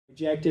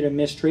rejected and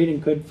mistreated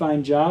and couldn't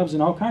find jobs,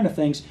 and all kind of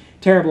things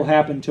terrible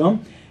happened to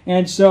them.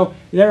 And so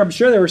I'm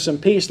sure there were some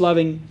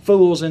peace-loving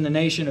fools in the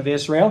nation of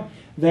Israel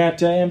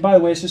that, and by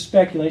the way, this is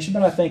speculation,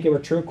 but I think it were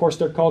true. Of course,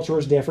 their culture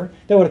was different.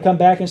 They would have come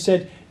back and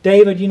said,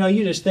 David, you know,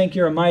 you just think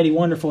you're a mighty,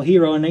 wonderful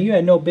hero, and you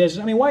had no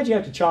business. I mean, why'd you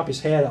have to chop his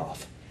head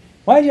off?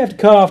 Why'd you have to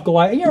cut off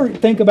Goliath? You ever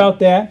think about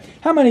that?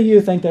 How many of you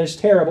think that is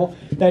terrible,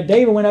 that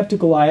David went up to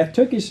Goliath,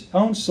 took his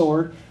own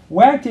sword,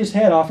 whacked his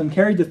head off, and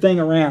carried the thing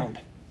around?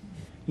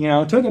 You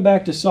know, took it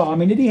back to Saul. I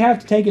mean, did he have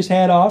to take his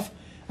head off?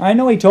 I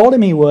know he told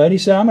him he would. He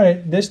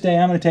said, this day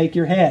I'm going to take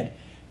your head,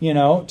 you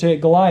know, to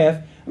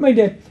Goliath. I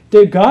mean,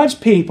 did God's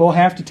people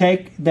have to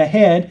take the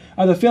head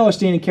of the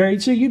Philistine and carry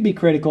it? So you'd be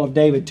critical of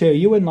David too.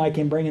 You wouldn't like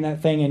him bringing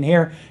that thing in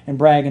here and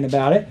bragging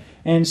about it.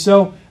 And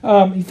so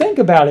you think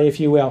about it, if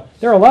you will.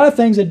 There are a lot of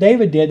things that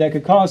David did that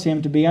could cause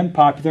him to be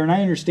unpopular, and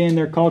I understand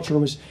their culture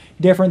was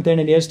different than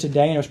it is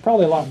today, and it was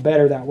probably a lot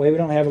better that way. We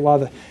don't have a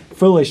lot of the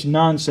foolish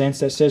nonsense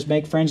that says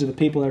make friends with the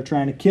people that are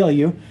trying to kill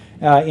you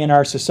in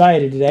our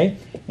society today.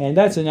 And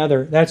that's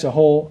a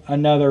whole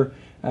another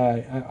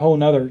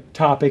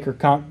topic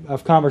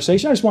of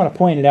conversation. I just want to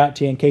point it out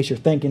to you in case your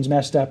thinking's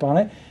messed up on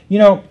it. You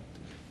know,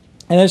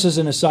 and this is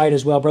an aside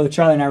as well. Brother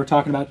Charlie and I were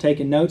talking about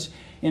taking notes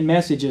in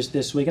messages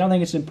this week. I don't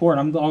think it's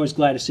important. I'm always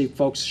glad to see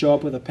folks show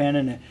up with a pen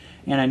and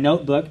a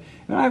notebook.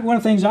 And one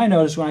of the things I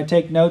notice when I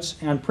take notes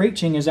on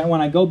preaching is that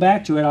when I go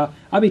back to it,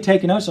 I'll be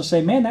taking notes. I'll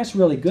say, man, that's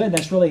really good.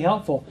 That's really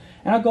helpful.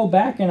 And I'll go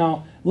back and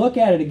I'll look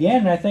at it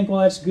again, and I think,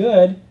 well, that's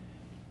good,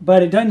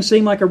 but it doesn't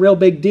seem like a real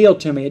big deal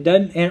to me. It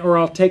doesn't. Or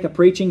I'll take a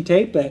preaching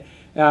tape that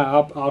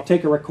I'll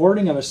take a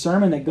recording of a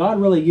sermon that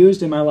God really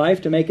used in my life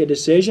to make a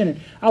decision,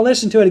 and I'll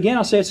listen to it again.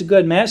 I'll say it's a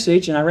good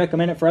message, and I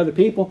recommend it for other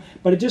people,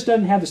 but it just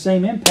doesn't have the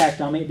same impact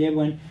on me it did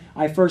when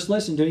I first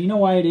listened to it. You know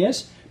why it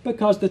is?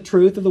 Because the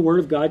truth of the Word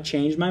of God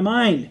changed my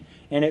mind,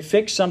 and it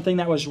fixed something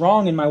that was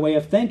wrong in my way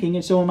of thinking,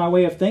 and so when my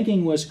way of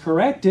thinking was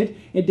corrected,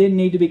 it didn't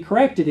need to be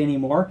corrected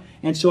anymore,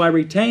 and so I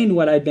retained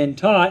what I'd been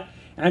taught.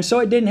 And so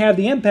it didn't have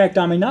the impact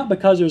on me, not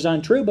because it was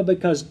untrue, but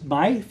because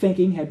my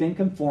thinking had been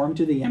conformed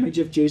to the image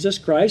of Jesus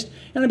Christ,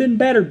 and I've been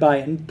bettered by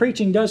it. And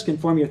preaching does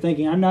conform your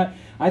thinking.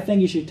 I think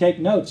you should take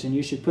notes, and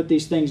you should put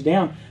these things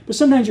down. But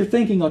sometimes your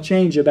thinking will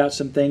change about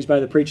some things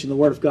by the preaching of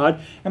the Word of God.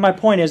 And my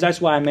point is,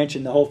 that's why I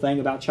mentioned the whole thing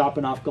about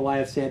chopping off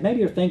Goliath's head. Maybe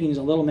your thinking is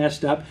a little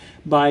messed up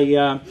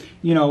by,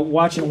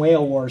 watching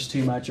Whale Wars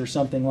too much or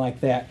something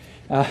like that.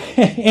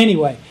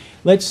 Anyway.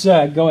 Let's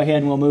go ahead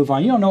and we'll move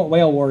on. You don't know what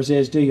Whale Wars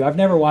is, do you? I've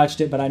never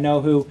watched it, but I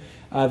know who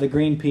the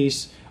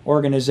Greenpeace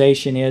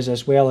organization is,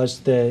 as well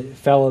as the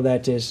fellow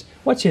that is,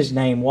 what's his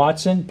name,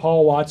 Watson?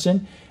 Paul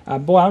Watson.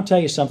 Boy, I'll tell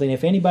you something.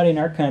 If anybody in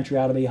our country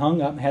ought to be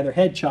hung up and have their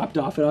head chopped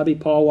off, it ought to be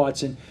Paul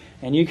Watson.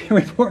 And you can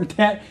report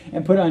that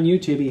and put it on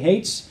YouTube. He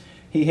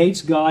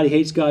hates God, he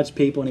hates God's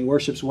people, and he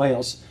worships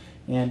whales.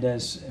 And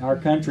as our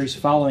country's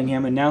following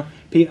him, and now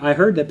I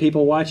heard that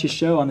people watch his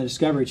show on the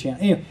Discovery Channel.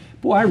 Anyway,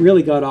 boy, I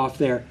really got off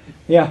there.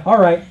 Yeah, all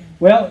right.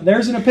 Well,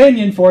 there's an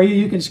opinion for you.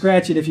 You can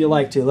scratch it if you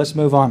like to. Let's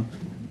move on.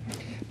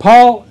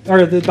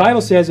 The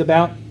Bible says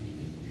about,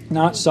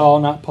 not Saul,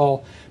 not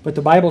Paul, but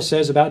the Bible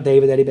says about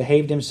David that he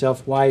behaved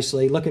himself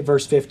wisely. Look at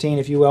verse 15,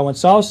 if you will. When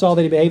Saul saw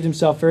that he behaved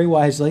himself very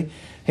wisely,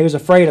 he was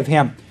afraid of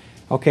him.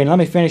 Okay, now let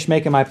me finish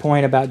making my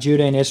point about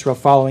Judah and Israel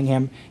following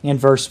him in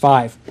verse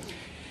 5.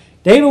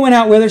 David went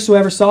out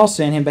whithersoever Saul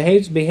sent him,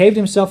 behaved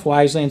himself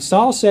wisely, and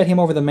Saul set him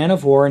over the men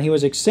of war, and he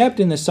was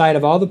accepted in the sight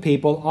of all the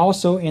people,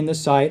 also in the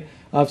sight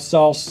of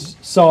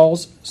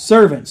Saul's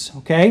servants.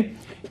 Okay?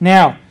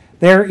 Now,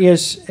 there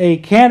is a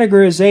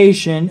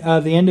categorization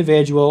of the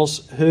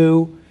individuals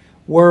who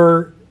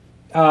were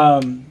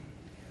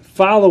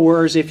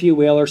followers, if you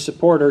will, or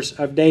supporters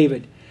of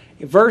David.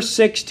 Verse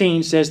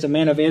 16 says the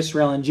men of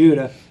Israel and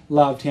Judah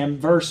loved him.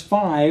 Verse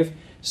 5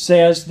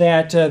 says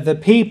that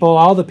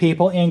all the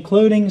people,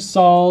 including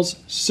Saul's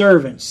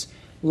servants,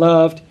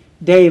 loved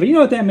David. You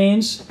know what that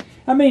means?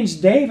 That means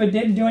David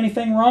didn't do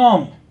anything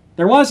wrong.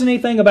 There wasn't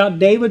anything about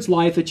David's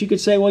life that you could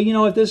say, well, you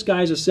know what, this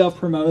guy's a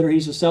self-promoter,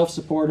 he's a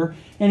self-supporter,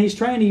 and he's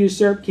trying to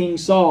usurp King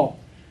Saul.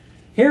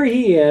 Here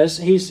he is.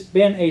 He's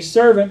been a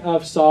servant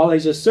of Saul.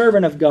 He's a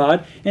servant of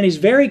God, and he's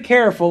very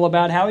careful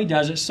about how he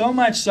does it, so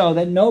much so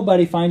that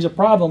nobody finds a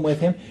problem with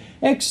him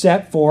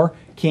except for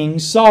King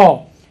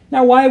Saul.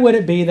 Now, why would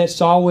it be that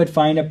Saul would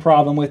find a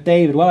problem with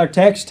David? Well, our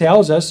text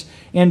tells us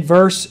in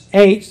verse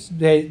 8,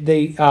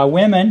 the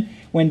women,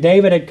 when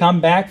David had come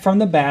back from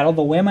the battle,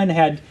 the women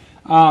had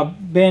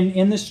been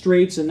in the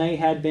streets, and they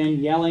had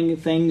been yelling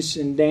things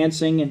and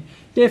dancing, and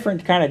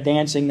different kind of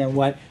dancing than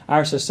what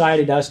our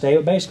society does today,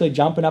 but basically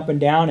jumping up and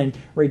down and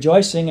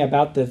rejoicing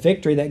about the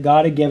victory that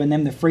God had given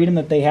them, the freedom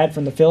that they had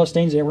from the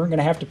Philistines. They weren't going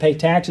to have to pay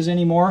taxes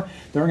anymore.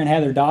 They weren't going to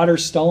have their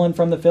daughters stolen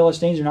from the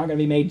Philistines. They're not going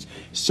to be made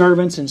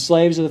servants and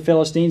slaves of the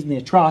Philistines, and the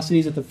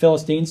atrocities that the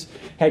Philistines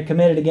had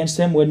committed against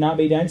them would not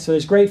be done. So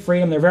there's great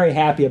freedom. They're very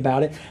happy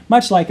about it.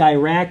 Much like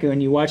Iraq,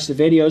 when you watch the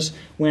videos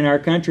when our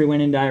country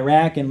went into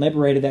Iraq and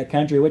liberated that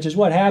country, which is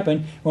what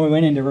happened when we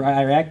went into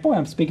Iraq. Boy,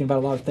 I'm speaking about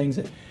a lot of things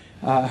that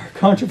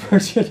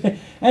controversial.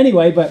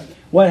 Anyway, but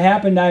what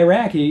happened to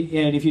Iraq.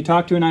 And if you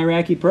talk to an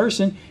Iraqi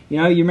person,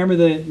 you remember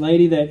the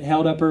lady that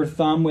held up her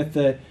thumb with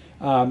the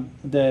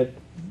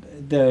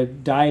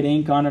dyed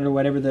ink on it, or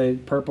whatever, the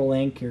purple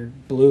ink or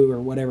blue or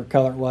whatever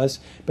color it was,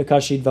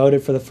 because she'd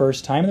voted for the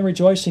first time. And the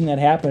rejoicing that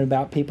happened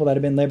about people that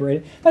had been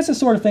liberated. That's the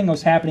sort of thing that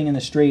was happening in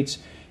the streets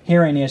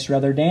here in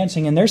Israel. They're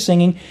dancing and they're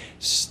singing,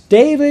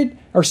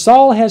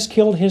 Saul has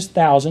killed his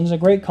thousands, a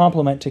great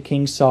compliment to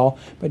King Saul,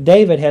 but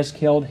David has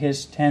killed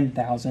his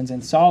 10,000s.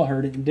 And Saul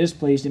heard it and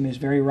displeased him. He was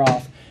very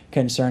wroth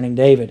concerning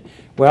David.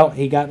 Well,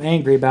 he got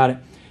angry about it.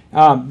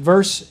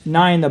 Verse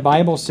 9, the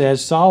Bible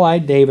says, Saul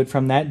eyed David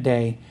from that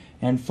day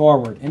and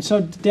forward. And so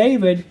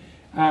David,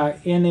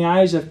 in the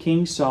eyes of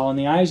King Saul, in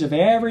the eyes of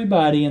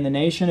everybody in the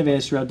nation of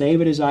Israel,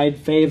 David is eyed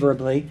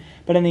favorably.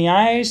 But in the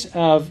eyes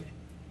of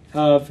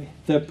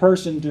the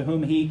person to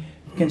whom he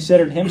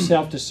considered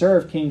himself to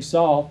serve, King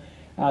Saul,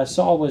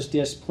 Saul was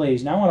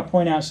displeased. Now I want to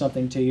point out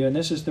something to you, and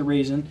this is the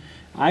reason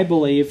I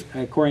believe,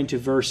 according to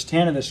verse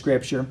 10 of the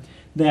Scripture,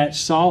 that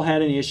Saul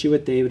had an issue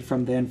with David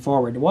from then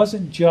forward. It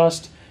wasn't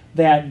just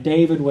that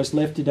David was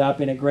lifted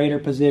up in a greater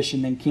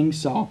position than King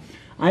Saul.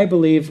 I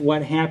believe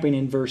what happened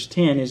in verse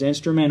 10 is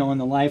instrumental in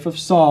the life of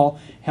Saul,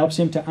 helps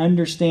him to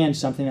understand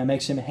something that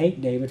makes him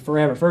hate David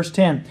forever. Verse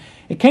 10,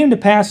 it came to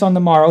pass on the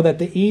morrow that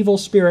the evil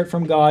spirit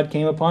from God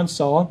came upon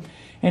Saul,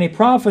 and he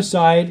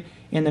prophesied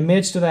in the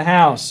midst of the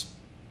house.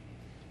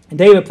 And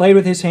David played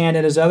with his hand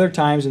at his other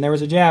times, and there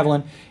was a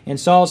javelin in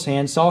Saul's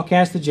hand. Saul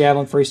cast the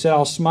javelin, for he said,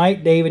 I'll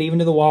smite David even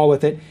to the wall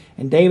with it.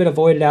 And David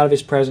avoided out of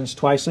his presence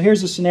twice. So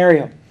here's the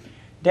scenario.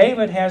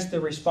 David has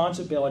the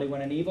responsibility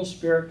when an evil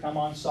spirit come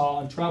on Saul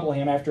and trouble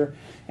him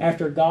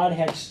after God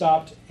had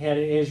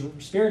his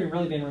spirit had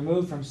really been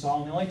removed from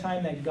Saul. And the only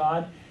time that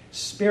God's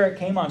spirit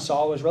came on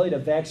Saul was really to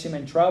vex him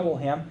and trouble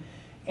him.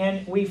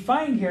 And we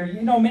find here,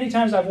 many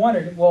times I've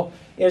wondered, well,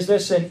 is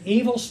this an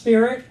evil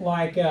spirit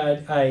like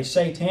a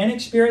satanic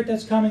spirit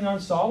that's coming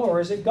on Saul, or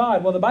is it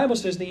God? Well, the Bible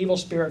says the evil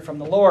spirit from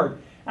the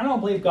Lord. I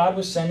don't believe God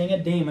was sending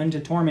a demon to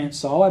torment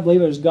Saul. I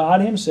believe it was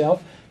God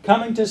himself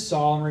coming to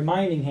Saul and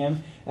reminding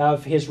him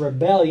of his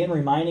rebellion,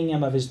 reminding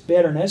him of his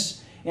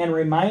bitterness, and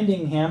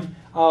reminding him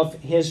of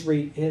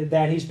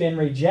that he's been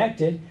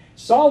rejected.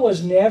 Saul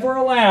was never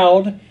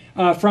allowed,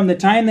 from the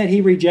time that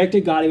he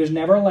rejected God, he was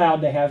never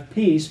allowed to have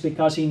peace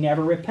because he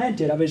never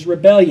repented of his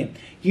rebellion.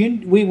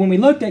 When we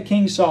looked at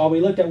King Saul,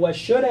 we looked at what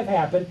should have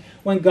happened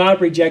when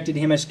God rejected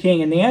him as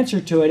king. And the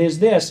answer to it is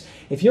this.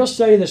 If you'll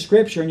study the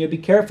Scripture and you'll be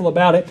careful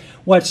about it,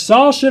 what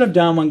Saul should have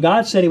done when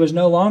God said he was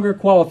no longer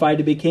qualified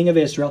to be king of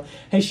Israel,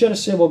 he should have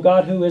said, well,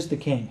 God, who is the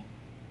king?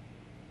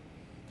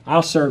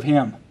 I'll serve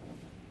him.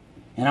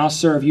 And I'll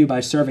serve you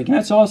by serving him.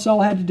 That's all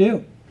Saul had to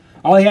do.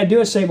 All he had to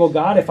do is say, well,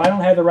 God, if I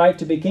don't have the right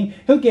to be king,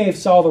 who gave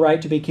Saul the right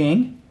to be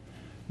king?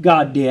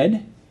 God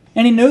did.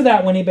 And he knew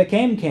that when he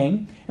became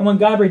king. And when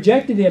God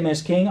rejected him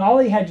as king, all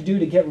he had to do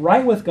to get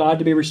right with God,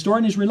 to be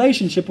restoring his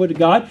relationship with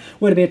God,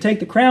 would be to take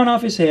the crown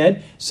off his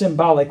head,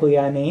 symbolically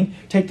I mean,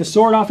 take the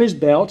sword off his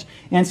belt,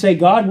 and say,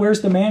 God,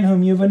 where's the man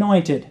whom you've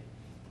anointed?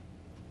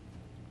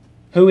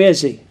 Who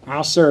is he?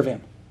 I'll serve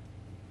him.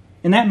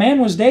 And that man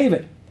was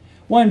David.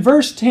 Well, in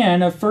verse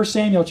 10 of 1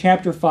 Samuel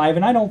chapter 5,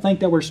 and I don't think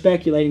that we're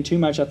speculating too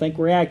much, I think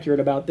we're accurate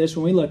about this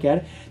when we look at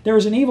it, there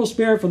was an evil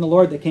spirit from the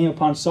Lord that came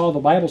upon Saul, the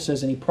Bible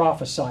says, and he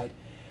prophesied.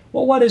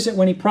 Well, what is it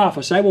when he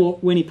prophesied? Well,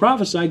 when he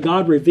prophesied,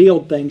 God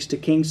revealed things to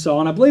King Saul.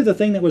 And I believe the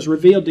thing that was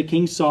revealed to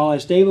King Saul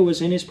as David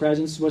was in his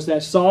presence was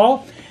that,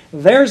 Saul,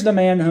 there's the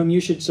man whom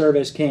you should serve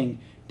as king,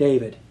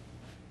 David.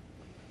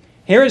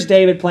 Here is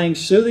David playing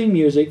soothing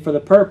music for the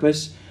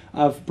purpose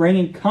of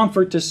bringing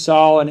comfort to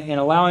Saul and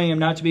allowing him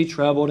not to be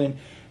troubled.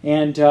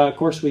 And of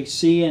course, we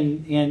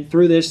see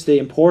through this the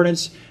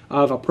importance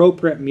of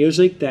appropriate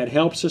music that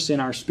helps us in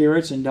our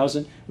spirits and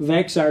doesn't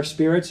vex our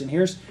spirits. And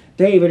here's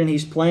David, and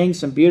he's playing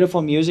some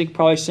beautiful music,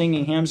 probably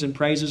singing hymns and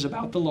praises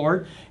about the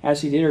Lord,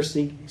 as he did, or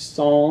sing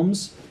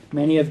psalms.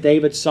 Many of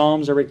David's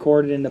psalms are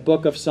recorded in the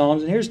book of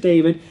Psalms. And here's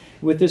David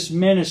with this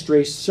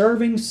ministry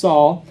serving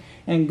Saul.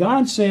 And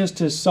God says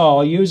to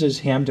Saul, uses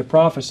him to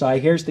prophesy,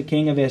 here's the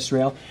king of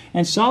Israel.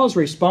 And Saul's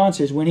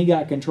response is, when he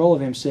got control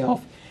of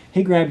himself,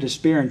 he grabbed a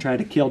spear and tried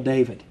to kill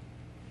David.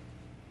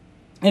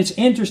 It's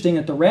interesting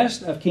that the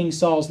rest of King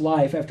Saul's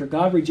life, after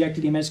God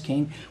rejected him as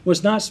king,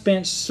 was not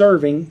spent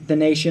serving the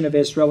nation of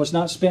Israel, was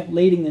not spent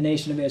leading the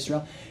nation of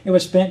Israel. It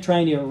was spent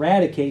trying to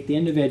eradicate the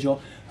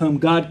individual whom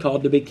God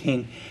called to be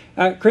king.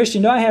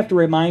 Christian, do I have to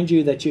remind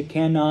you that you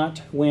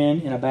cannot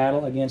win in a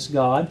battle against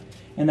God,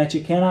 and that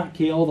you cannot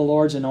kill the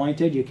Lord's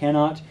anointed? You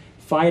cannot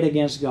fight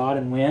against God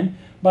and win?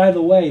 By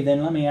the way,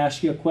 then let me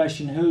ask you a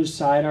question. Whose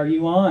side are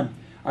you on?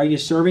 Are you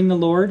serving the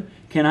Lord?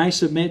 Can I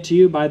submit to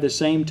you by the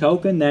same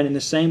token that in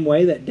the same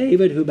way that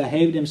David, who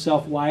behaved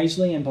himself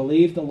wisely and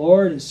believed the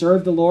Lord and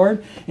served the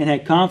Lord and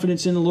had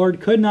confidence in the Lord,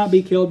 could not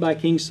be killed by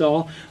King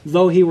Saul,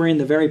 though he were in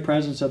the very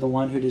presence of the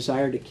one who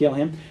desired to kill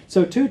him?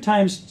 So 2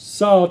 times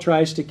Saul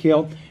tries to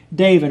kill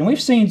David. And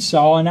we've seen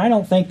Saul, and I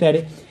don't think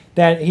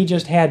that he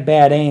just had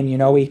bad aim.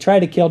 He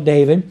tried to kill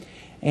David,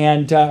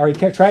 or he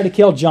tried to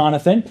kill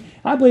Jonathan.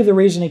 I believe the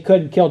reason he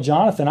couldn't kill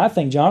Jonathan, I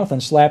think Jonathan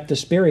slapped the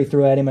spear he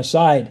threw at him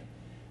aside,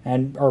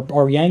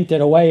 or yanked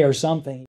it away or something.